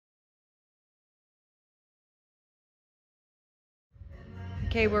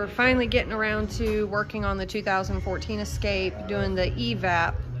Okay, we're finally getting around to working on the 2014 Escape, doing the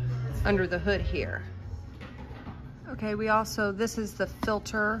Evap under the hood here. Okay, this is the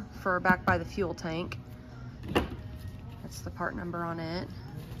filter for back by the fuel tank. That's the part number on it.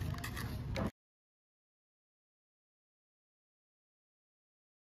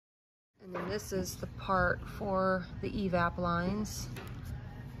 And then this is the part for the Evap lines.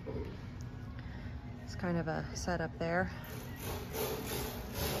 It's kind of a setup there.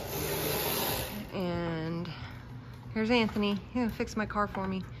 And here's Anthony. He's gonna fix my car for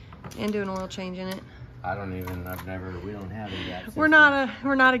me and doing a little change in it. We don't have any gas. We're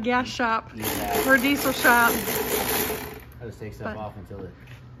not a gas shop. Exactly. We're a diesel shop. I just take stuff off until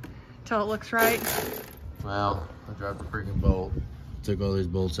it looks right. Well, I dropped the freaking bolt. Took all these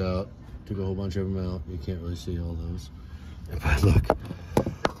bolts out. Took a whole bunch of them out. You can't really see all those. If I look,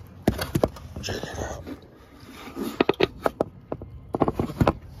 check it out.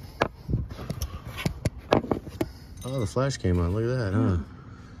 Oh, the flash came on. Look at that, huh?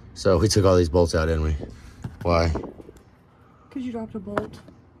 So we took all these bolts out, didn't we? Why? Because you dropped a bolt.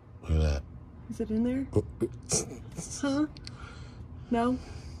 Look at that. Is it in there? Huh? No?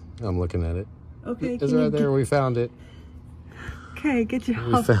 I'm looking at it. Okay. It's right there. We found it. Okay, good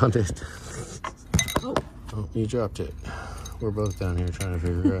job. We found it. Oh, you dropped it. We're both down here trying to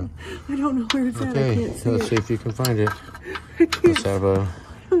figure it out. I don't know where it's at. I can't see let's it. see if you can find it. I can't. Let's have a...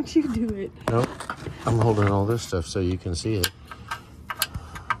 Don't you do it. Nope. I'm holding all this stuff so you can see it.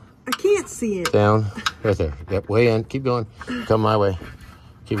 I can't see it. Down. Right there. Yep, way in. Keep going. Come my way.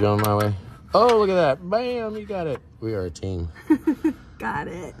 Keep going my way. Oh, look at that. Bam, you got it. We are a team. Got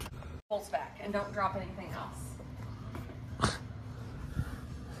it. Pulse back and don't drop anything else.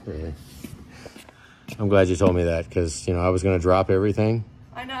 Yeah. I'm glad you told me that because, you know, I was going to drop everything.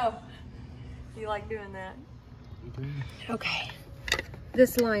 I know. You like doing that. Okay.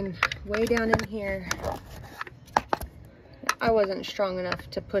 This line way down in here, I wasn't strong enough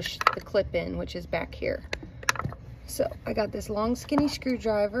to push the clip in, which is back here. So I got this long skinny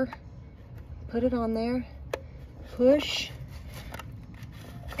screwdriver, put it on there, push,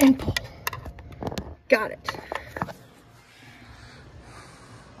 and pull. Got it.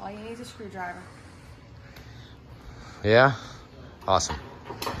 All you need is a screwdriver. Yeah? Awesome.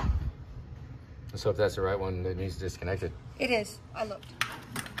 Let's hope that's the right one that needs disconnected. It is. I looked.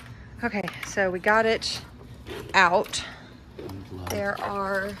 Okay, so we got it out. There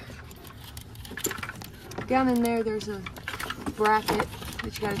are, down in there's a bracket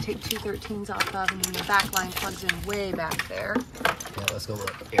that you got to take 213s off of, and then the back line plugs in way back there. Yeah, let's go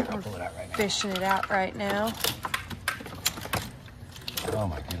look. Here, I'll pull it out right now. Fishing it out right now. Oh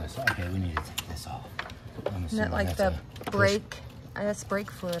my goodness. Okay, we need to take this off. Isn't that like the brake? That's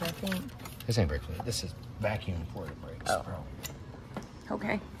brake fluid, I think. This ain't brake fluid. This is vacuum ported brakes. Oh.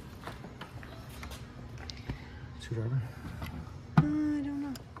 Okay. Screwdriver? I don't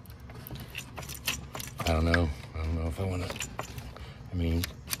know. I don't know. I don't know if I want to. I mean,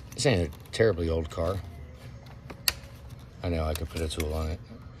 this ain't a terribly old car. I know I could put a tool on it.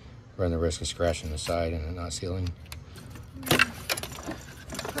 Run the risk of scratching the side and it not sealing.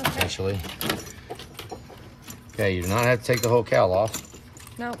 Potentially. Okay, you do not have to take the whole cowl off.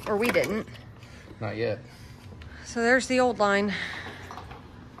 No, or we didn't. Not yet. So there's the old line.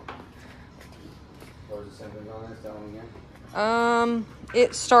 What was the symptoms on this? Tell them again.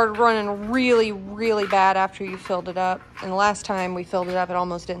 It started running really, really bad after you filled it up. And the last time we filled it up, it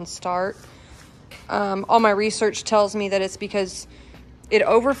almost didn't start. All my research tells me that it's because it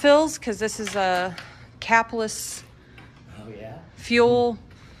overfills, because this is a capless fuel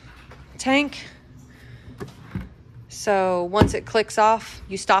tank. So once it clicks off,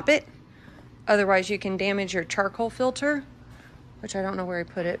 you stop it. Otherwise, you can damage your charcoal filter, which I don't know where I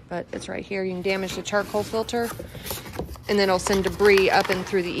put it, but it's right here. You can damage the charcoal filter, and then it'll send debris up and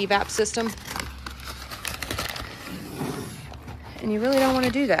through the evap system. And you really don't want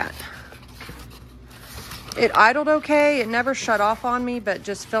to do that. It idled okay. It never shut off on me, but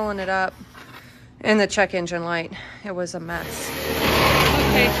just filling it up. And the check engine light, it was a mess.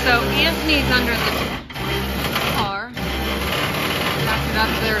 Okay, so Anthony's under the car. Back it up,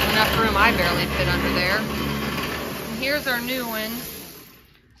 there's enough room. I barely fit under there. And here's our new one.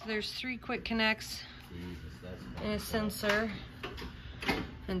 So there's 3 quick connects and a sensor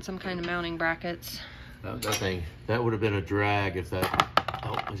and some kind of mounting brackets. That thing, that would have been a drag if that,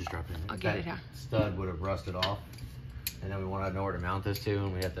 oh, I just dropped it in. I'll get it out. Stud would have rusted off. And then we want to know where to mount this to,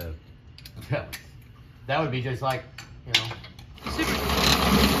 and we have to, that would be just like, you know. Super.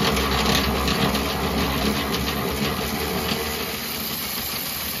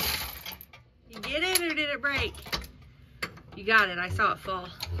 You get it, or did it break? You got it. I saw it fall.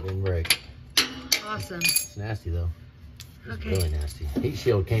 It didn't break. Awesome. It's nasty though. It's Okay. really nasty. Heat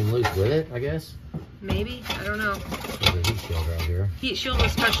shield came loose with it, I guess. Maybe. I don't know. There's a heat shield right here. Heat shield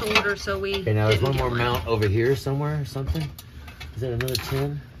was special order, so we. Okay, now there's didn't one get more mount over here somewhere or something. Is that another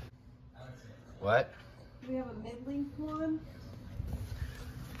 10? What? We have a mid-length one.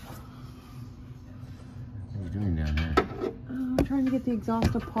 What are you doing down there? I'm trying to get the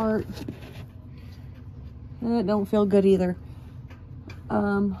exhaust apart. It don't feel good either.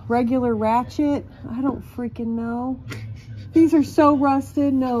 Regular ratchet. I don't freaking know. These are so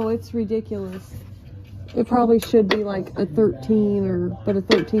rusted. No, it's ridiculous. It probably should be like a 13 but a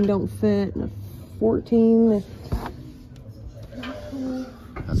 13 don't fit. And a 14.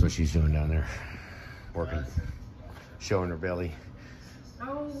 That's what she's doing down there. Working. Showing her belly.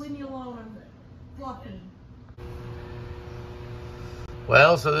 Oh, leave me alone. I'm fluffy.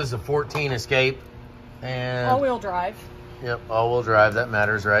 Well, so this is a 14 Escape. And All-wheel drive. yep, all-wheel drive. That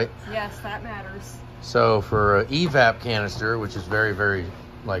matters, right? Yes, that matters. So for an Evap canister, which is very, very,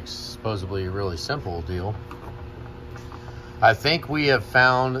 like, supposedly a really simple deal, I think we have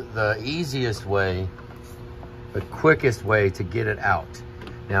found the easiest way, the quickest way to get it out.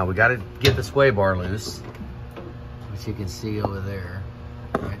 Now, we got to get the sway bar loose, which you can see over there,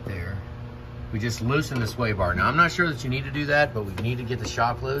 right there. We just loosen the sway bar. Now, I'm not sure that you need to do that, but we need to get the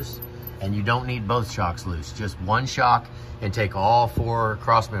shock loose. And you don't need both shocks loose, just one shock, and take all 4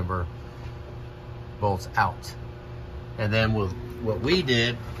 crossmember bolts out. And then what we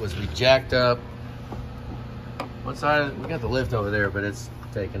did was we jacked up one side. We got the lift over there, but it's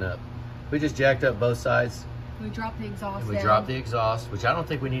taken up. We just jacked up both sides. We dropped the exhaust And we down. dropped the exhaust, which I don't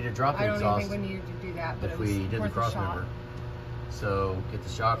think we need to drop the I don't exhaust even think we needed to do that, but if it was we did the worth a shot. crossmember. So get the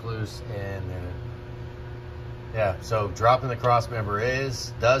shock loose, and then yeah. So dropping the crossmember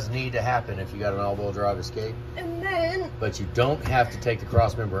does need to happen if you got an all-wheel drive Escape. And then, But you don't have to take the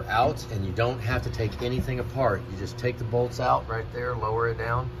crossmember out, and you don't have to take anything apart. You just take the bolts out right there, lower it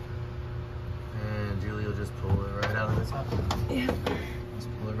down, and Julie will just pull it right out of this house. yeah. Just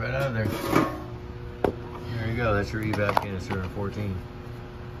pull it right out of there. There you go. That's your Evap canister in 14.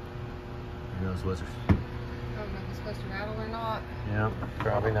 Who knows what's... I don't know if it's supposed to rattle or not. Yeah,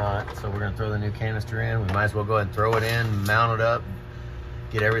 probably not. So we're gonna throw the new canister in. We might as well go ahead and throw it in, mount it up,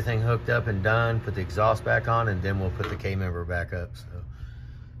 get everything hooked up and done, put the exhaust back on, and then we'll put the K-member back up. So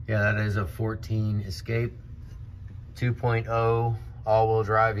yeah, that is a 14 Escape 2.0 all-wheel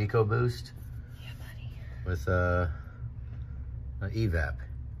drive EcoBoost. Yeah, buddy. With a Evap.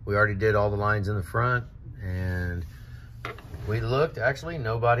 We already did all the lines in the front, and we looked, actually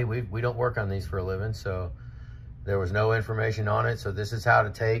nobody, we don't work on these for a living, so there was no information on it. So this is how to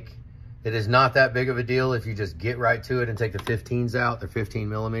take. It is not that big of a deal if you just get right to it and take the 15s out. They're 15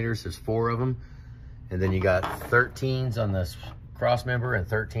 millimeters, there's 4 of them. And then you got 13s on the cross member and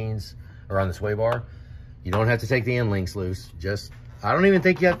 13s are on the sway bar. You don't have to take the end links loose. I don't even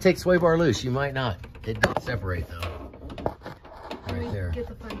think you have to take sway bar loose. You might not. It does separate though. Right there. Get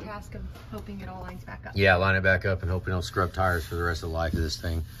the fun task of hoping it all lines back up. Yeah, line it back up and hope we don't scrub tires for the rest of the life of this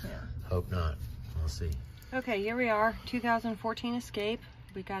thing. Yeah. Hope not. We'll see. Okay, here we are, 2014 Escape.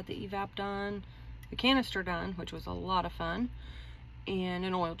 We got the Evap done, the canister done, which was a lot of fun, and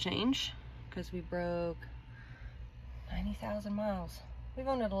an oil change, because we broke 90,000 miles. We've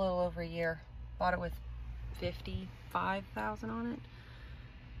owned it a little over a year. Bought it with 55,000 on it.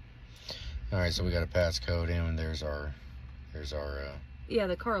 All right, so we got a passcode in, and there's our yeah,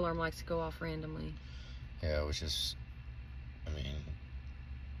 the car alarm likes to go off randomly. yeah, which is, I mean,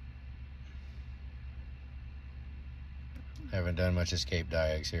 haven't done much Escape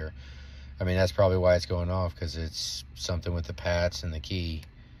diags here. I mean, that's probably why it's going off, because it's something with the pats and the key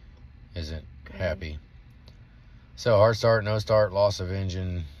isn't happy. So hard start, no start, loss of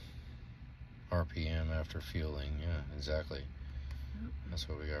engine, RPM after fueling. Yeah, exactly. That's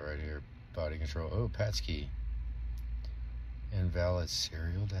what we got right here. Body control. Oh, Pat's key. Invalid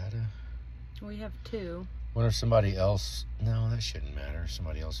serial data. We have 2. Wonder if somebody else... No, that shouldn't matter.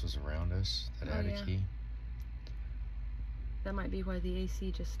 Somebody else was around us that had a key. That might be why the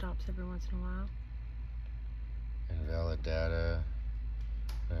AC just stops every once in a while. Invalid data.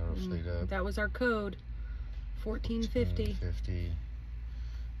 That'll fleet up. That was our code. 1450. 50.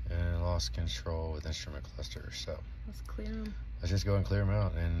 And lost control with instrument cluster. So Let's clear them. let's just go and clear them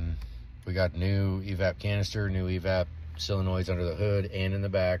out. And we got new Evap canister, new Evap solenoids under the hood and in the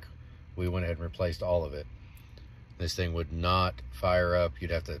back. We went ahead and replaced all of it. This thing would not fire up.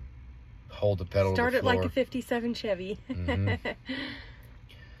 You'd have to hold the pedal Start to the it floor. like a 57 Chevy.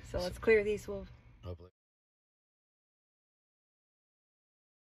 So let's clear these. We'll... Hopefully.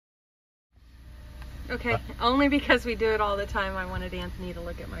 Okay, only because we do it all the time, I wanted Anthony to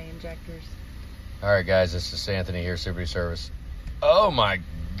look at my injectors. All right, guys, this is Anthony here, Super Service. Oh my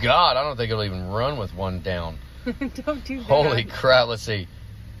God, I don't think it'll even run with one down. Don't do that. Holy crap, let's see.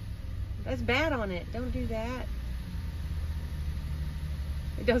 That's bad on it. Don't do that.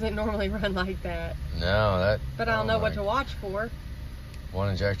 It doesn't normally run like that. No, that... But I'll know what to watch for. One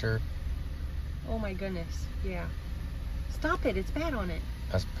injector. Oh my goodness, yeah. Stop it, it's bad on it.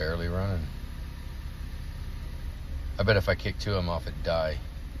 That's barely running. I bet if I kick 2 of them off, it'd die.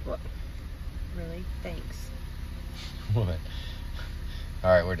 What? Really? Thanks. What?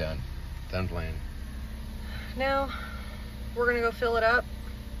 All right, we're done. Done playing. Now, we're gonna go fill it up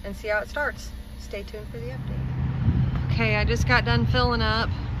and see how it starts. Stay tuned for the update. Okay, I just got done filling up.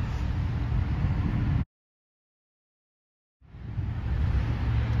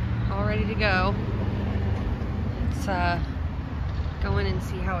 All ready to go. Let's go in and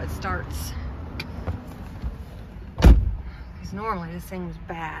see how it starts. Because normally this thing was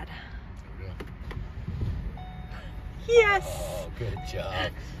bad. Yes! Oh, good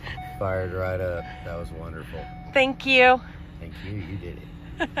job. Fired right up. That was wonderful. Thank you. Thank you. You did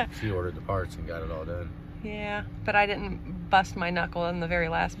it. She ordered the parts and got it all done. Yeah, but I didn't bust my knuckle in the very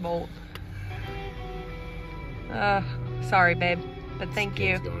last bolt. Sorry, babe. But thank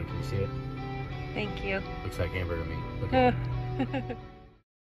you. Going. Can you see it? Thank you. Looks like Amber to me. Look at it.